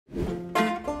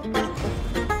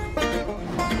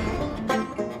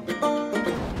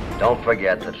Don't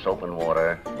forget that soap and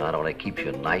water not only keeps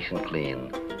you nice and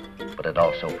clean, but it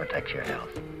also protects your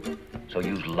health. So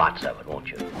use lots of it, won't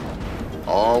you?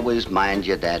 Always mind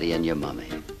your daddy and your mommy.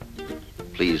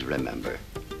 Please remember,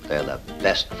 they're the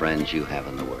best friends you have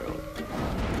in the world.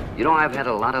 You know, I've had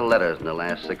a lot of letters in the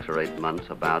last 6 or 8 months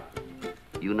about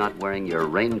you not wearing your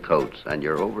raincoats and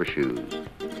your overshoes.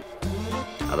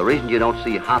 Now, the reason you don't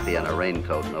see Hoppy in a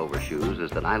raincoat and overshoes is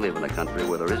that I live in a country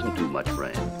where there isn't too much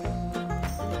rain.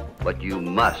 But you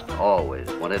must always,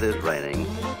 when it is raining,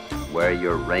 wear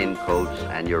your raincoats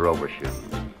and your overshoes.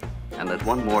 And there's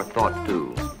one more thought,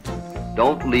 too.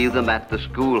 Don't leave them at the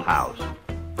schoolhouse.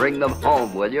 Bring them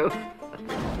home, will you?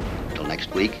 Till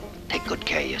next week, take good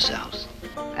care of yourselves.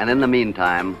 And in the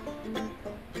meantime,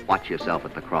 watch yourself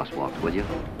at the crosswalks, will you?